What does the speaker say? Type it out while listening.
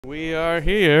We are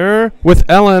here with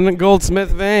Ellen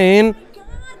Goldsmith-Vein.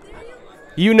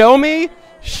 You know me?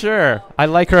 Sure. I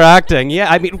like her acting. Yeah,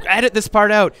 I mean, edit this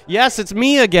part out. Yes, it's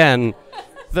me again,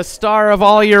 the star of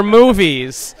all your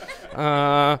movies.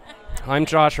 I'm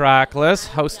Josh Rackless,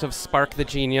 host of Spark the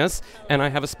Genius, and I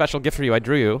have a special gift for you. I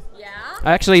drew you. Yeah?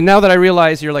 Actually, now that I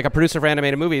realize you're like a producer for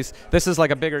animated movies, this is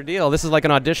like a bigger deal. This is like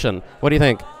an audition. What do you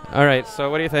think? All right, so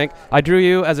what do you think? I drew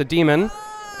you as a demon.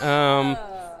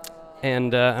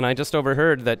 And I just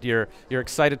overheard that you're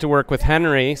excited to work with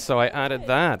Henry, so I added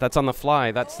that. That's on the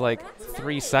fly. That's like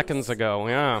 3 seconds ago.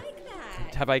 Yeah.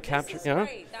 That. Have I captured? Yeah.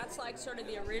 Great. That's like sort of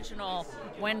the original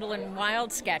Wendell and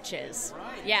Wild sketches.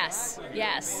 Yes,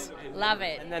 yes, love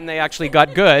it. And then they actually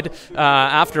got good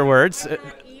afterwards. I'm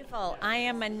not evil. I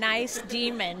am a nice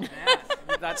demon.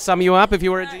 Would that sum you up if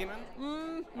you were a demon?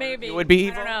 Maybe. You would be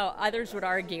evil? I don't know. Others would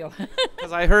argue.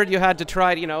 Because I heard you had to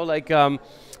try, like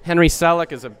Henry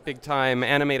Selick is a big-time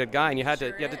animated guy, and you had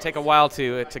to take a while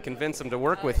to convince him to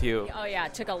work with you. Oh yeah,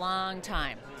 it took a long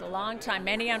time. It's a long time.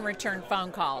 Many unreturned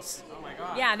phone calls. Oh my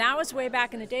God. Yeah, that was way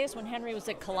back in the days when Henry was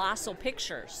at Colossal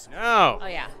Pictures. No. Oh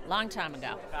yeah, long time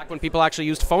ago. Back when people actually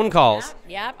used phone calls.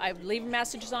 Yep, I leave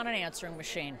messages on an answering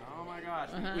machine. Oh my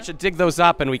gosh. We should dig those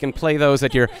up, and we can play those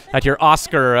at your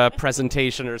Oscar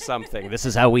presentation or something. This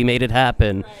is how we made it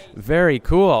happen. Very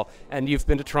cool. And you've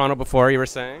been to Toronto before, you were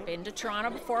saying? Been to Toronto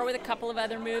before with a couple of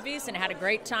other movies and had a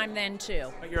great time then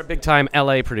too. But you're a big-time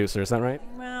LA producer, is that right?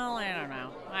 Well, I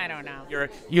don't know.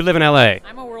 You live in LA.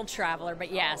 I'm a world traveler,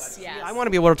 but yes, yes. I want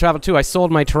to be a world traveler too. I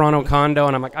sold my Toronto condo,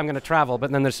 and I'm like, I'm going to travel,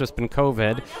 but then there's just been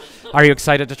COVID. Are you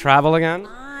excited to travel again?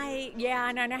 Yeah,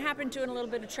 and I have been doing a little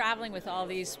bit of traveling with all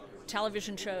these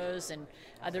television shows and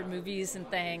other movies and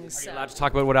things. Are you allowed to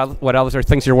talk about what else are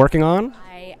things you're working on?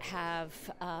 I have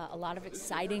a lot of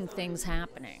exciting things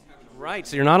happening. Right,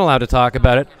 so you're not allowed to talk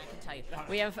about it. I can tell you.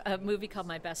 We have a movie called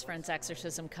My Best Friend's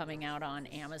Exorcism coming out on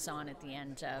Amazon at the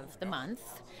end of the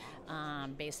month,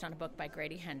 based on a book by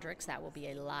Grady Hendrix. That will be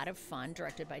a lot of fun,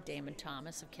 directed by Damon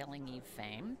Thomas of Killing Eve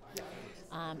fame.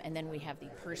 And then we have the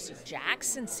Percy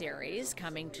Jackson series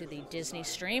coming to the Disney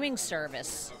streaming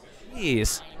service.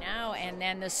 Jeez. I know, and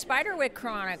then the Spiderwick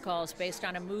Chronicles, based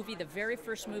on a movie, the very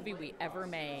first movie we ever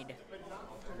made.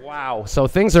 Wow. So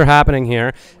things are happening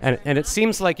here, and it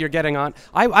seems like you're getting on.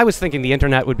 I was thinking the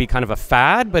internet would be kind of a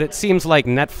fad, but it seems like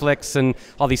Netflix and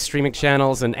all these streaming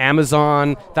channels and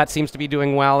Amazon, that seems to be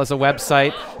doing well as a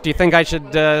website. Do you think I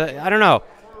should, I don't know,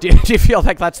 do you feel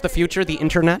like that's the future, the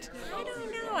internet? I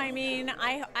don't know. I mean,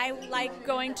 I like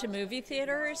going to movie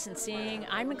theaters and seeing,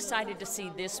 I'm excited to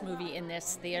see this movie in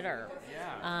this theater.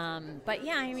 But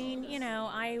yeah, I mean,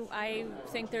 I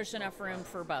think there's enough room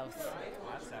for both.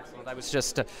 That's excellent. I was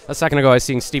just a second ago, I was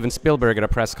seeing Steven Spielberg at a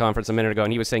press conference a minute ago,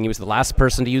 and he was saying he was the last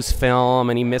person to use film,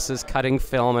 and he misses cutting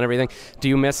film and everything. Do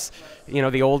you miss,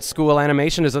 the old school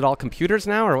animation? Is it all computers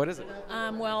now, or what is it?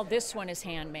 Well, this one is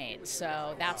handmade,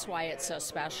 so that's why it's so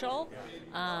special.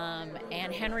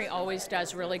 And Henry always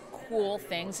does really cool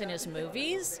things in his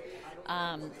movies.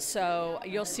 So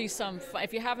you'll see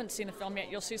if you haven't seen the film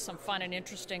yet, you'll see some fun and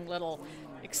interesting little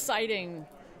exciting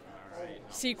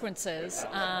sequences.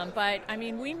 But I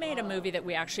mean, we made a movie that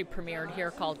we actually premiered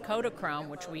here called Kodachrome,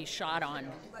 which we shot on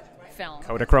film.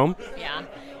 Kodachrome? Yeah.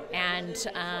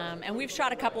 And we've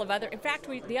shot a couple of other, in fact,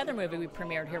 the other movie we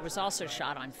premiered here was also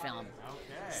shot on film. Okay.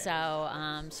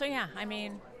 So yeah, I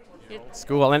mean, it's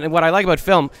cool. And what I like about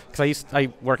film, because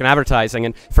I work in advertising,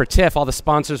 and for TIFF, all the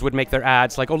sponsors would make their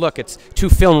ads like, oh, look, it's 2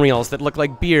 film reels that look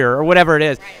like beer or whatever it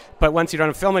is. But once you don't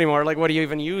have film anymore, like, what do you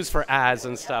even use for ads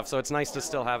and stuff? So it's nice to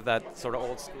still have that sort of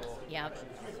old school. Yep,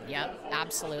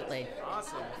 absolutely.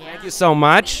 Awesome. Yeah. Thank you so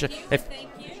much. Thank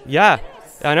you. Yeah,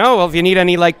 I know. Well, if you need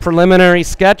any preliminary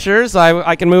sketchers,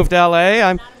 I can move to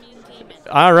LA.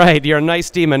 All right, you're a nice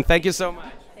demon. Thank you so much.